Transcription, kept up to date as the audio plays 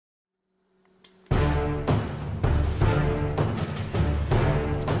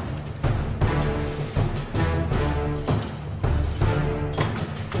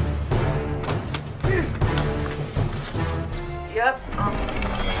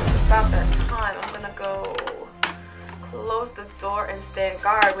about that time. I'm gonna go close the door and stand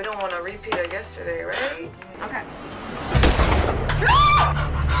guard. We don't want a repeat of yesterday, right? Okay.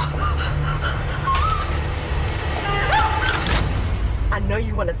 I know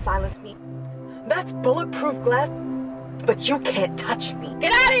you want to silence me. That's bulletproof glass, but you can't touch me.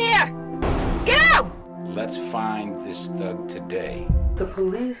 Get out of here! Get out! Let's find this thug today. The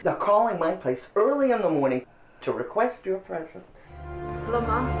police are calling my place early in the morning to request your presence. Hello,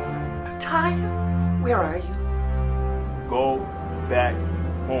 Mom. Ty, where are you? Go back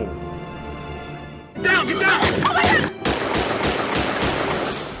home. Down! Get down! Oh my God!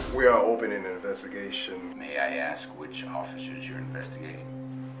 We are opening an investigation. May I ask which officers you're investigating?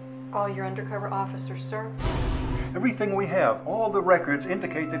 All your undercover officers, sir. Everything we have, all the records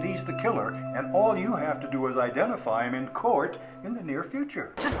indicate that he's the killer, and all you have to do is identify him in court in the near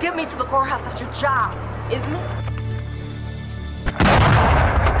future. Just get me to the courthouse. That's your job, isn't it?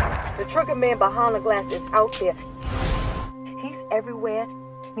 The trigger man behind the glass is out there. He's everywhere,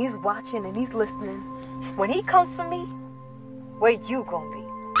 and he's watching and he's listening. When he comes for me, where you gonna be?